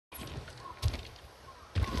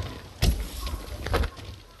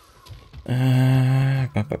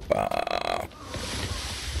Ba, ba, ba.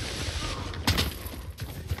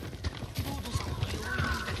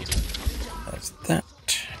 That's that.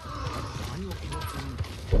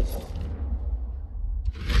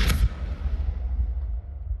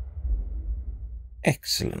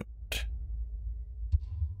 Excellent.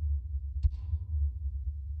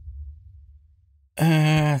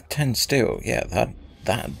 10 steel. Yeah,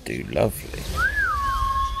 that'd do lovely.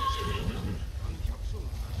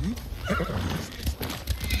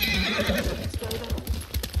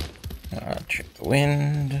 Check the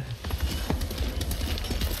wind.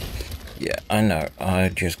 Yeah, I know. I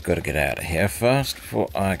just gotta get out of here first before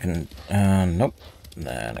I can... nope.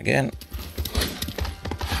 Then again.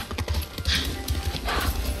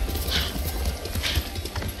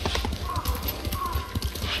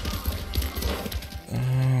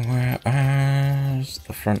 Where's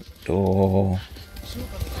the front door?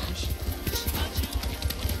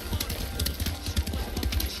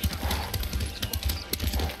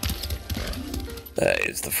 There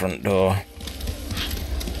is the front door.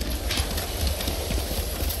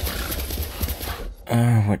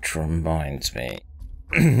 Which reminds me.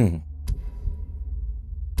 I'm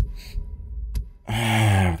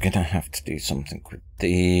gonna have to do something with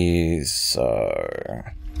these, so...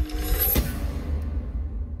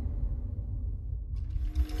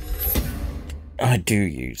 I do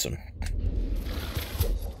use them.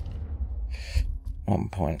 1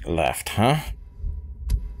 point left, huh?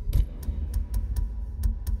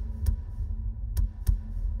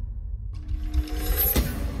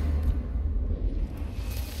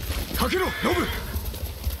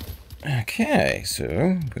 Okay, so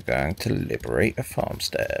we're going to liberate a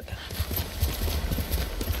farmstead.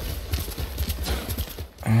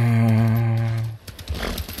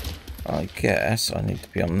 I guess I need to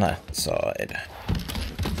be on that side.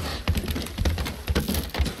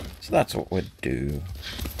 So that's what we'd do.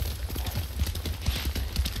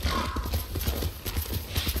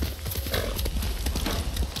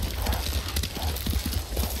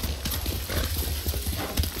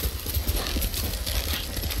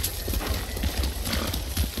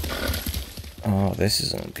 Oh, this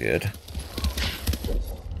isn't good.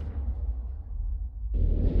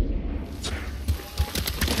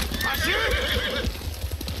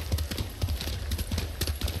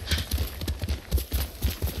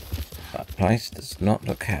 That place does not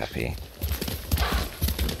look happy.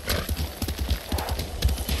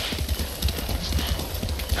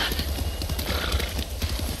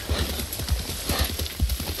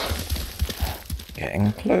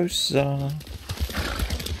 Getting closer.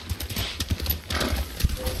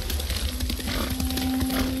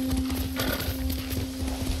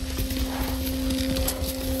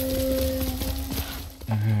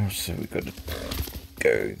 So we've got to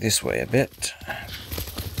go this way a bit.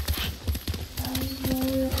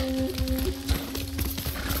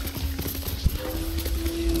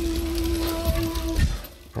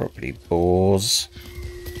 Probably boars.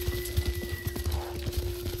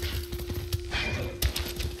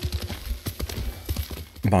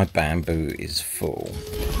 My bamboo is full.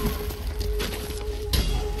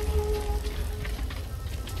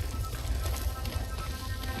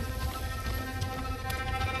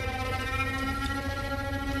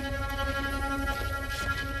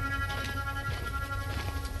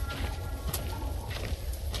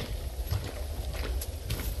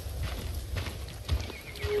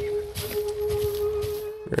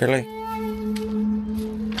 Really?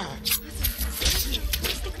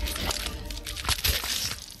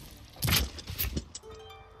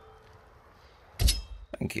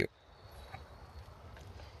 Thank you.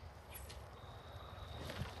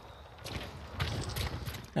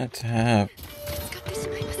 Let's have...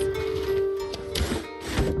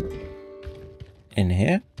 in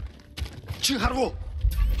here?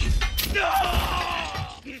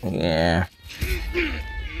 Yeah.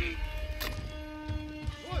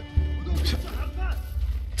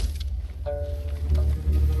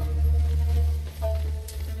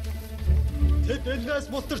 Бэлнээс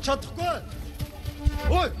мултар чадахгүй.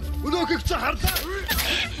 Ой, өнөөхийг чи харлаа.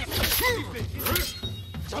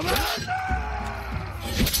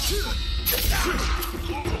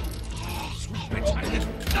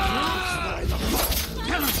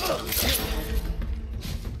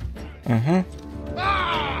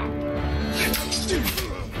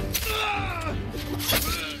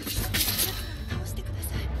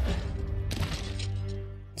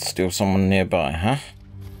 Still someone nearby, huh?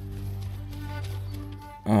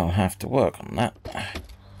 I'll have to work on that.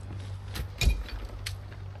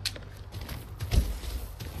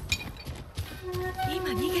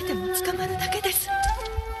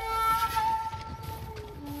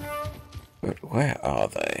 Where are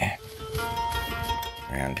they?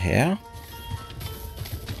 Around here?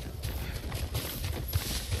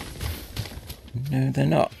 No, they're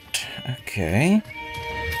not. Okay.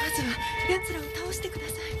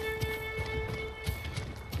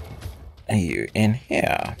 Are you in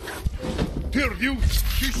here?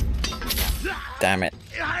 Damn it.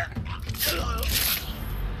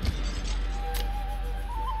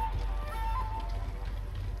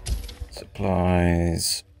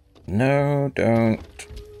 Supplies. No, don't.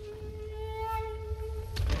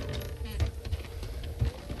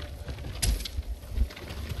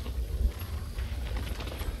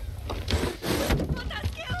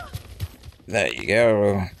 There you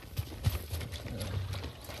go.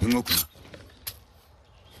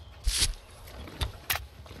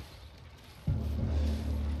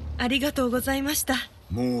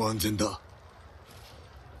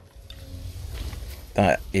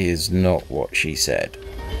 That is not what she said.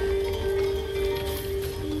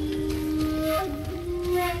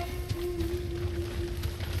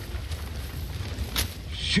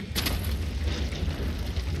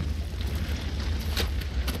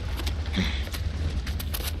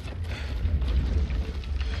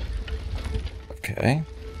 Okay.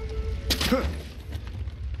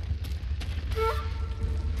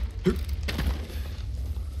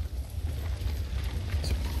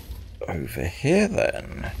 Over here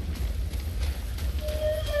then.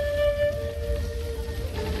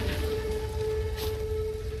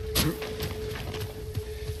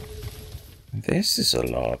 This is a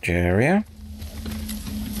large area.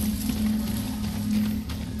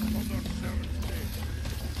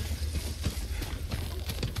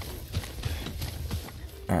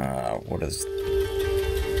 What is...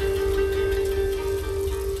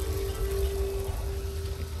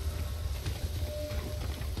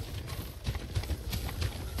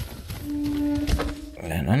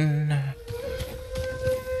 Lennon.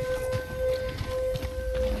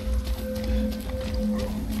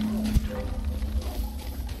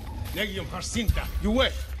 Legium Harsinta, you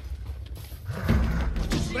wait.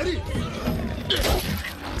 Ready?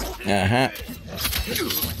 Uh-huh.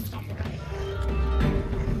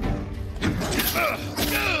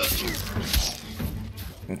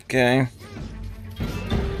 Okay.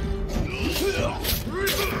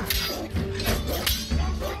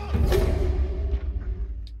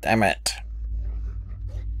 Damn it.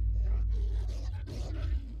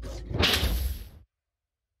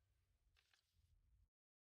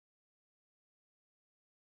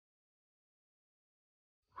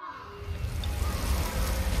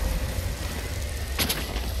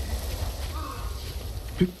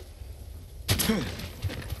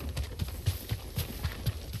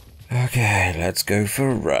 Okay, let's go for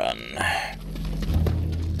a run.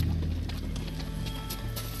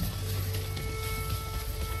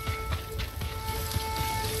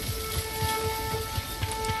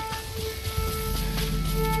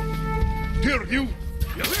 Here, you!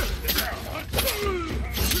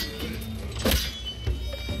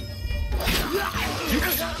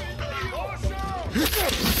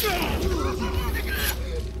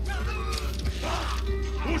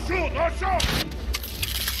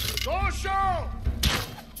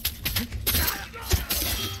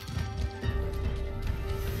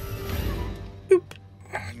 Oop.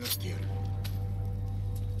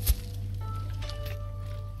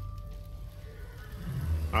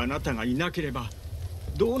 あなたがいなければ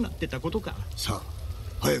どうなってたことか。さあ、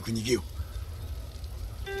早く逃げよう。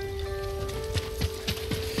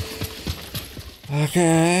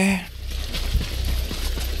Okay.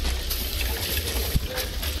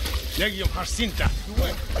 Legium Harsinta.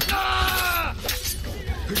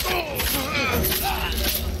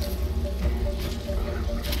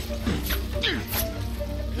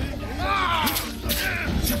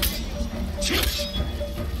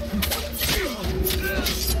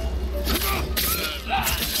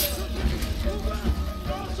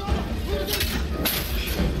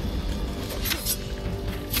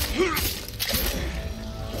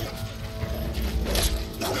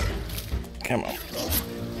 Come on.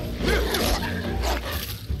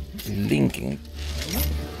 Linking.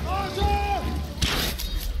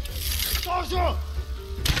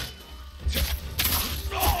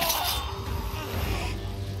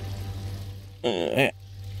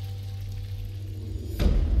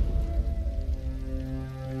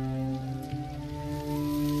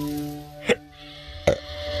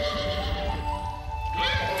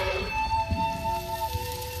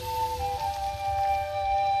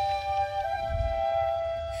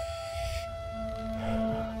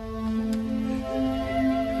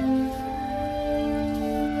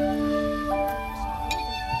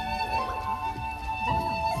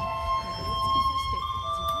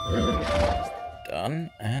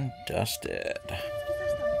 dusted.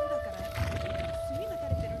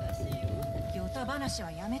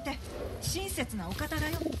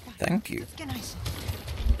 Thank you.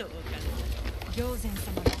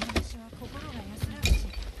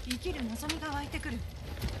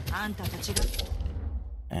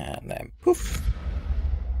 And then poof.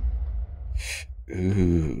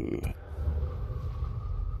 Ooh.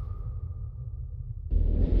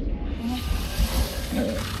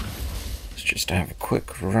 Let's just have a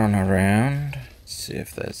quick run around, see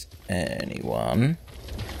if there's anyone.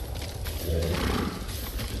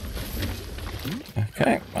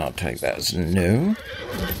 Okay, I'll take that as no.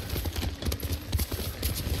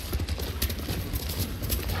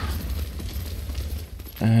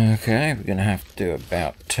 Okay, we're gonna have to do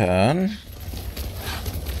about turn.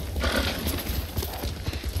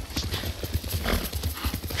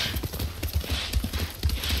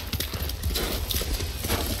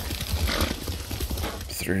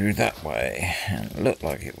 Through that way, and it looked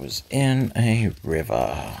like it was in a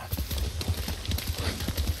river.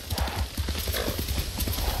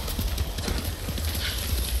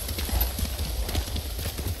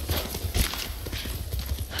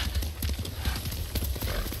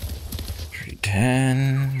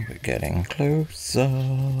 We're getting closer.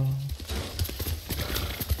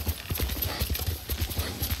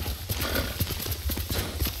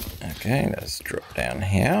 Okay, let's drop down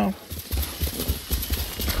here.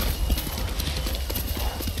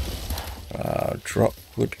 Drop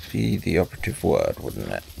would be the operative word, wouldn't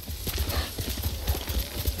it?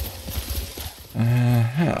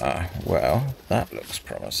 Well, that looks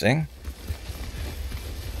promising.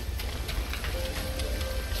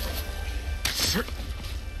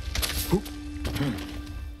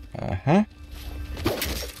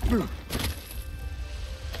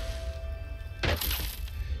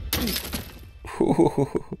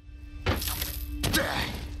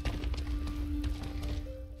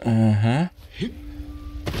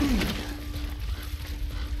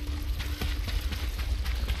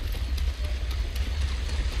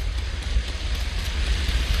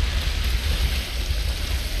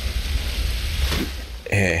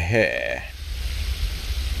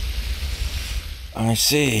 I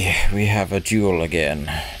see, we have a duel again.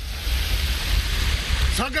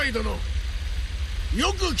 Sakai殿、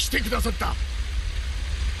よく来てくださった。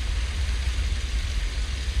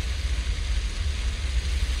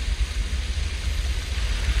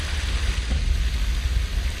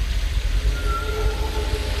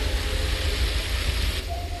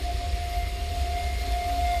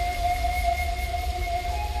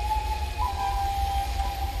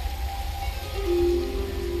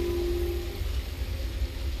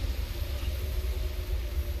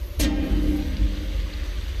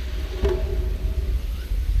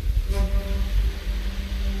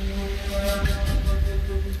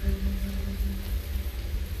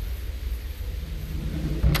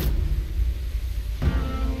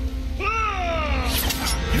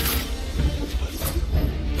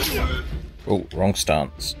Oh, wrong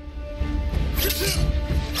stance.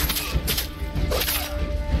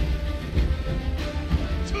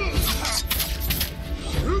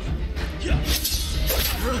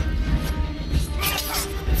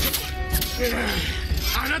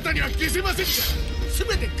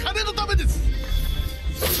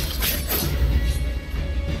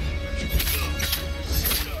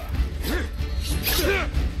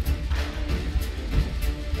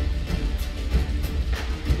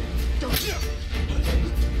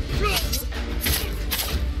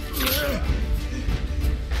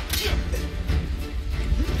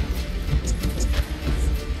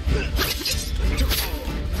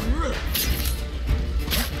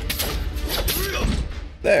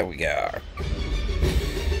 There we go.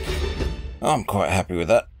 I'm quite happy with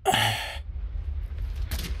that.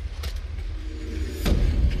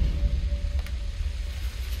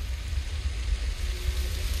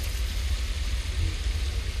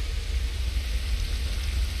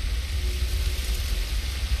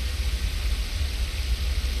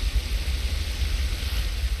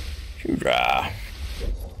 Hoorah.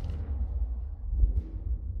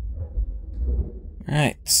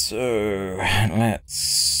 Right, so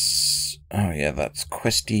let's... Oh yeah, that's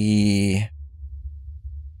questy...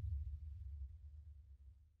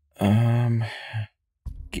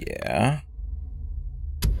 Yeah.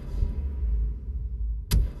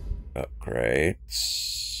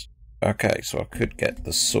 Upgrades. Okay, so I could get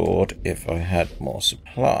the sword if I had more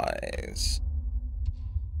supplies.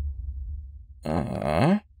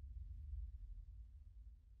 I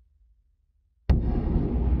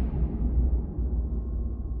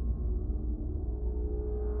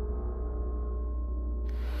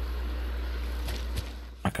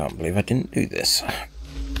can't believe I didn't do this.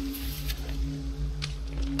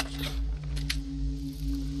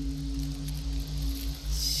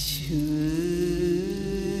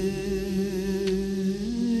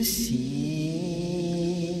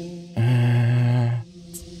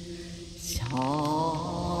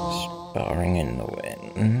 Sparring in the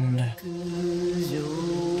wind.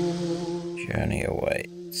 Journey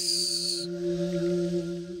awaits.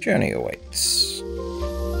 Journey awaits.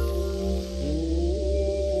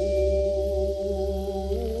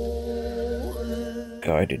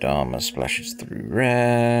 Guided armor splashes through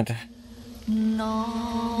red.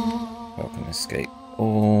 Welcome escape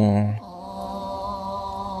all.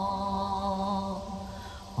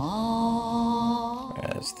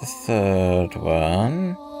 Where's the third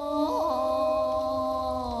one?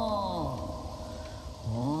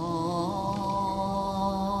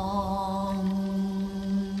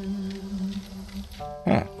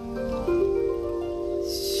 Huh.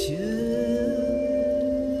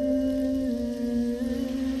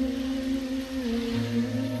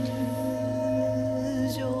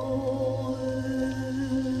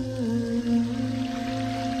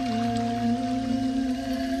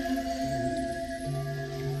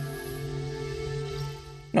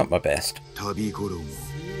 Not my best. 旅衣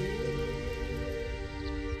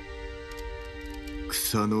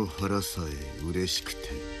草の腹さえ嬉しくて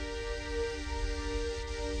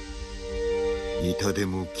痛で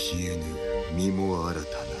も消えぬ身も新たな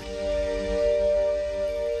り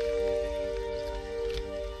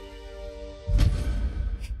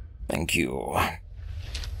Thank you.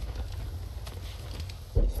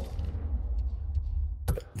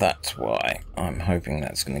 But that's why I'm hoping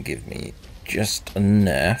that's going to give me just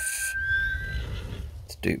enough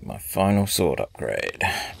to do my final sword upgrade.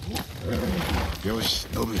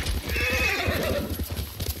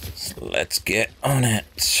 So let's get on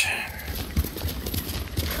it.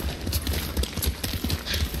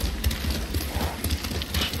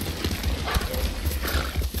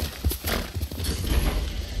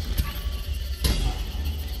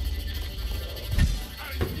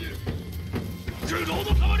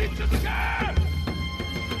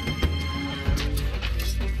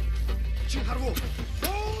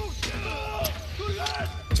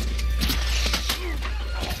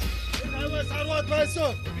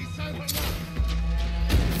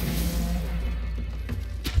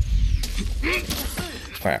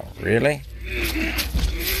 Wow, really?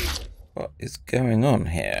 What is going on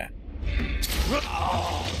here?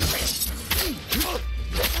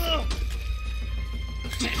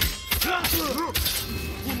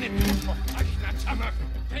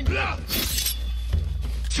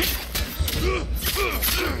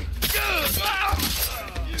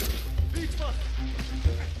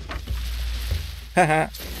 Haha.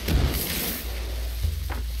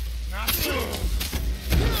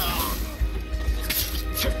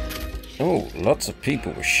 Oh, lots of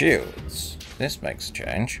people with shields. This makes a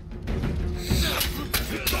change.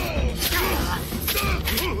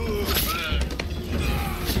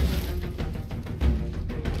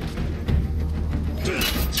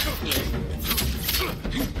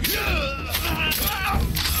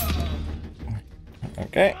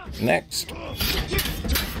 Okay, next.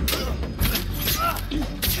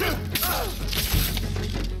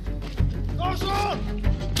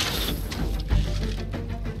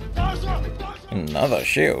 Another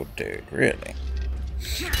shield, dude, really?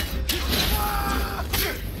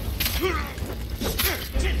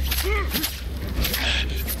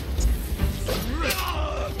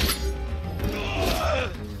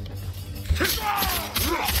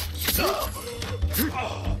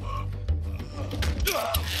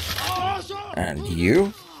 And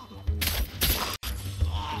you?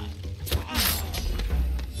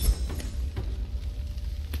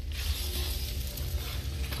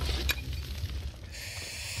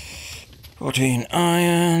 $14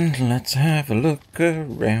 iron. Let's have a look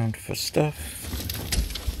around for stuff.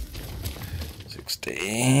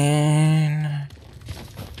 16.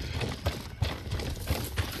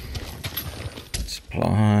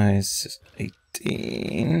 Supplies.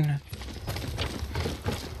 18.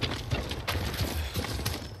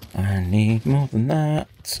 I need more than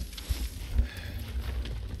that.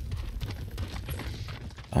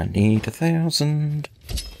 I need 1,000.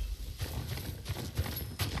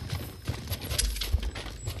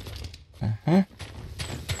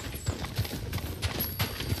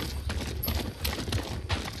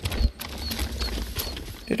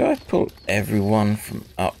 Did I pull everyone from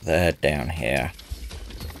up there down here?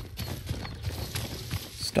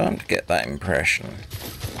 Starting to get that impression.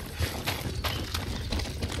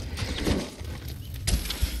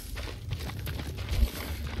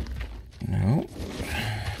 No.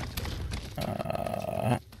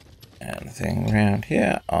 anything around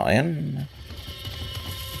here? Iron.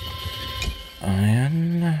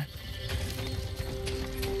 Iron.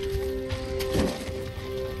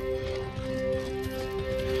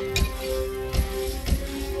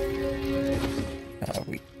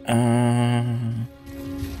 We are.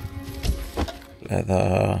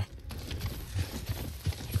 Leather.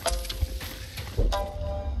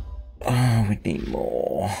 Oh, we need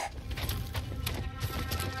more.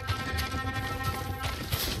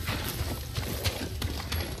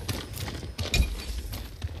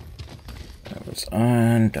 That was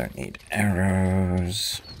iron, don't need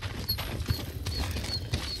arrows.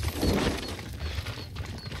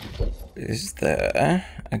 Is there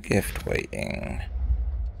a gift waiting?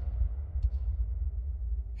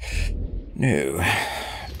 No.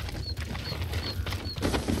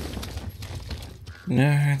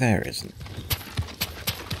 No, there isn't.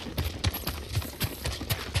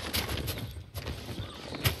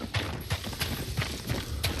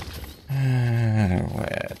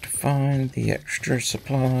 Where to find the extra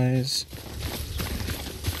supplies?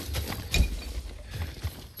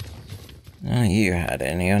 Oh, you had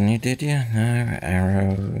any on you, did you? No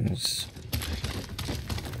arrows.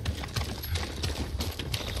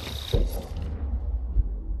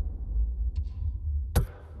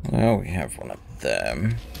 Well, we have one of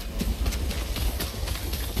them.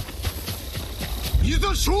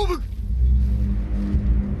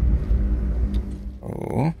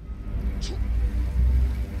 Oh.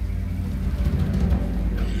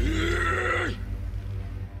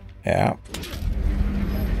 Yeah.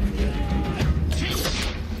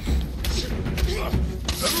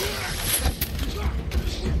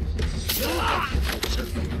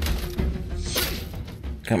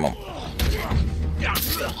 Come on.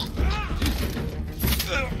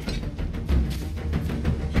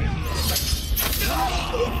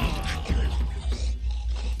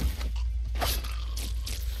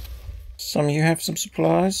 Some of you have some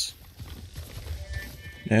supplies?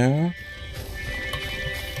 No?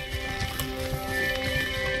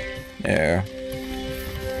 No.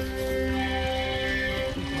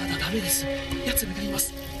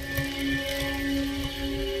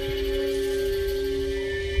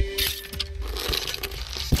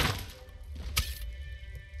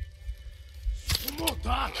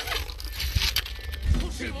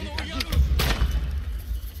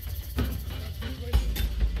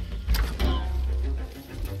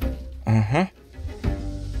 Uh-huh.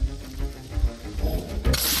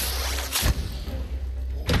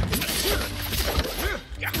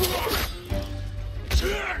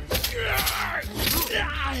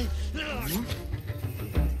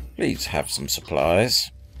 Please have some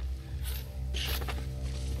supplies.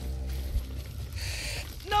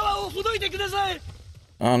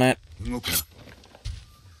 On it.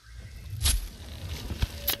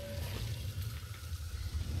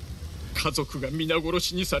 家族が皆殺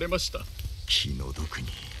しにされました。気の毒に。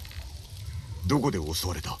どこで襲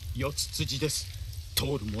われた？四つ辻です。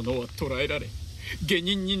通る者は捕らえられ、下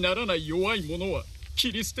人にならない弱い者は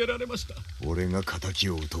切り捨てられました。俺が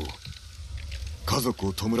仇を討とう。家族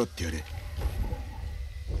を弔ってやれ。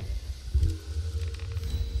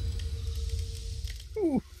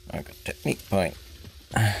Ooh, I got technique point.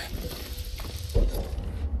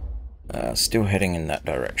 Still heading in that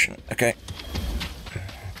direction. Okay.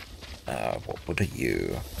 What would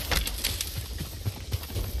you?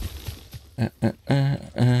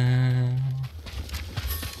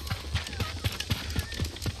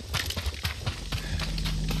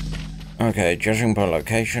 Okay, judging by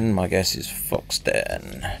location, my guess is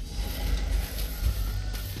Farmstead.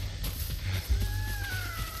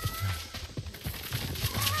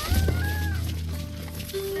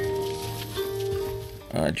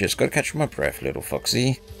 I just gotta catch my breath, little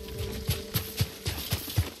foxy.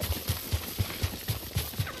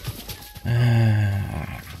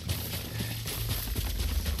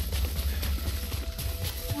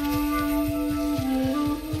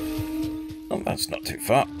 Oh, that's not too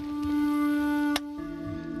far.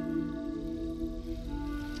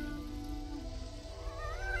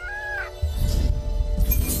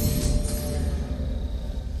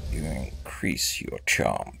 You increase your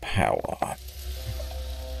charm power.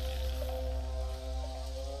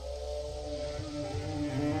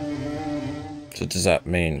 So does that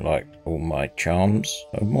mean, like, all my charms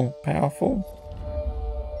are more powerful?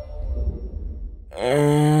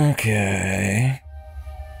 Okay.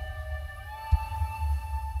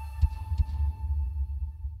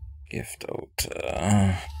 Gift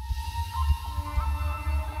altar.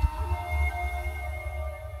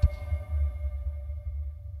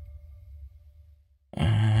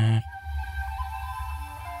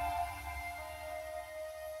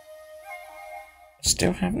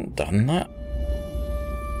 Still haven't done that?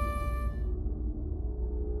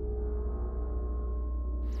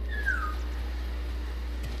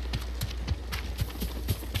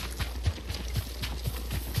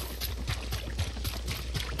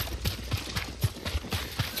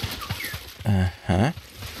 Uh-huh.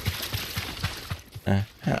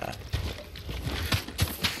 Uh-huh.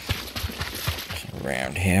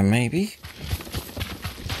 Around here, maybe?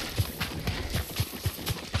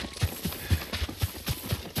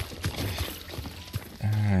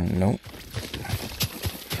 Nope.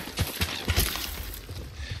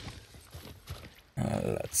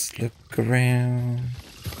 Let's look around.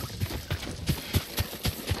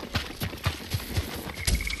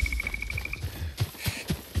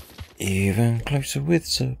 Even closer with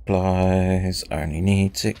supplies. Only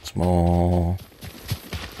need 6 more.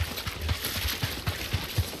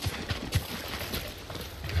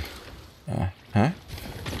 Uh-huh.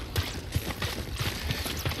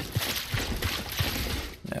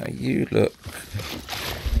 Now you look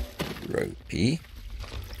ropey.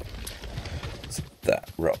 So that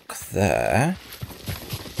rock there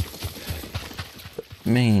would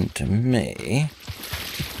mean to me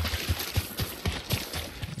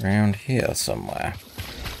around here somewhere.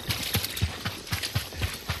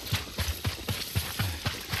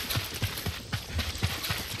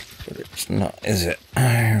 But it's not, is it?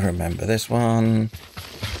 I remember this one.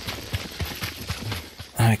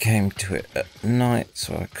 I came to it at night,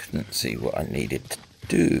 so I couldn't see what I needed to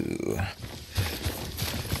do.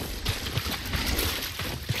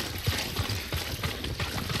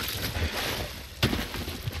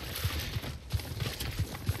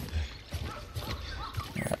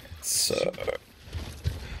 Right, so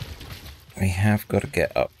we have got to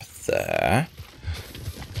get up there.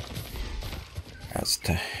 As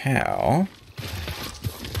to how,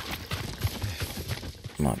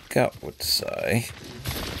 my gut would say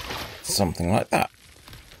something like that.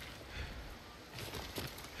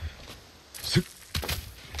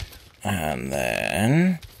 And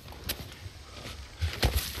then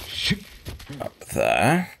up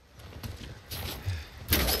there.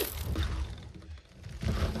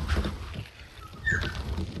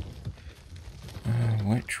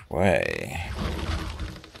 Which way?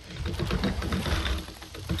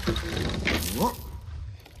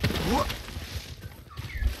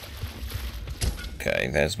 Okay,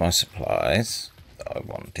 there's my supplies that I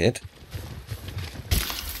wanted.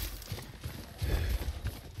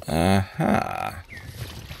 Aha.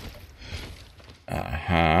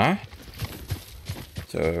 Aha.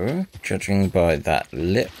 So, judging by that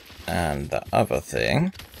lip and the other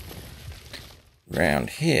thing, round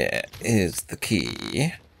here is the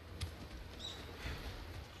key.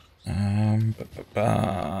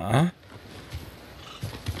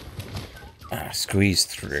 Squeeze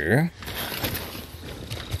through.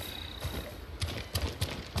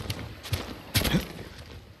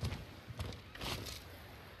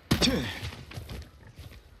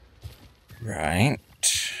 Right,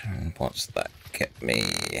 and what's that get me?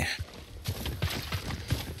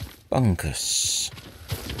 Bunkus.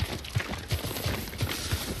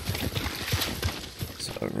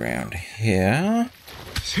 So around here.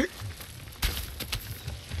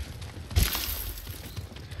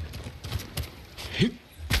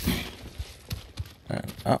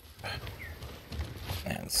 And up.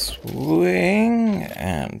 And swing.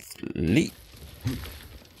 And leap.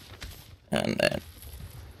 And then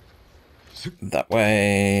that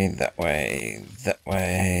way, that way, that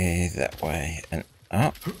way, that way, and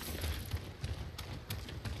up.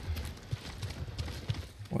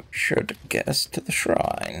 Which should get us to the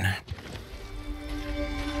shrine.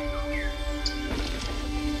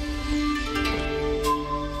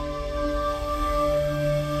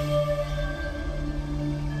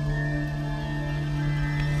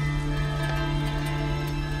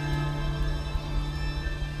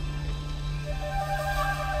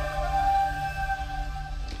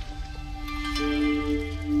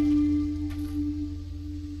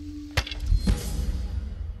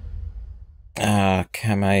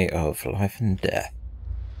 Kame of life and death.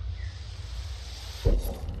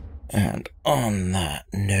 And on that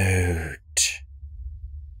note,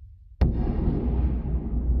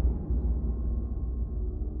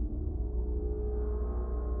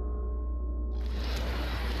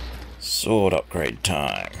 sword upgrade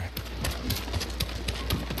time.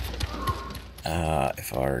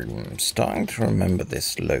 If I'm starting to remember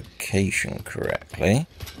this location correctly,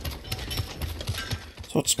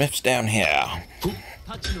 Swordsmith's down here.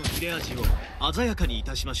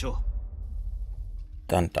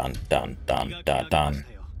 Dun dun dun dun dun dun.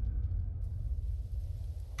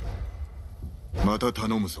 また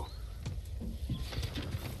頼むぞ。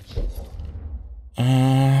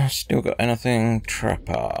Still got anything?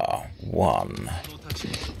 Trapper 1.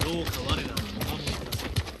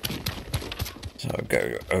 So I'll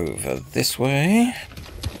go over this way.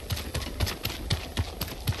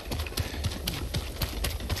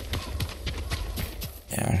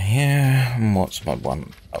 Down here. And what's my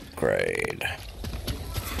one upgrade?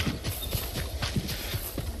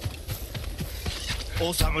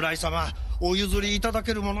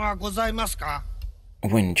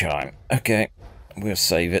 Wind chime. Okay, we'll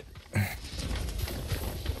save it.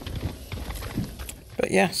 But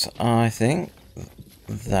yes, I think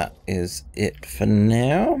that is it for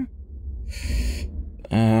now.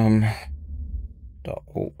 Dot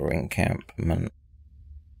alter encampment.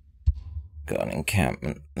 Got an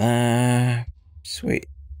encampment there. Sweet.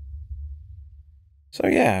 So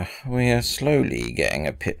yeah, we are slowly getting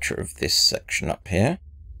a picture of this section up here.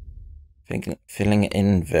 Filling it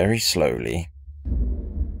in very slowly.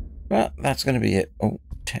 But that's going to be it. Oh,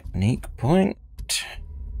 technique point.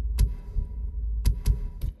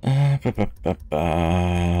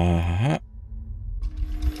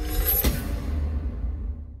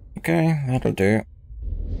 Okay, that'll do.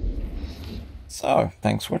 So,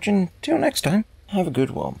 thanks for watching. Till next time, have a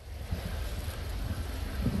good one.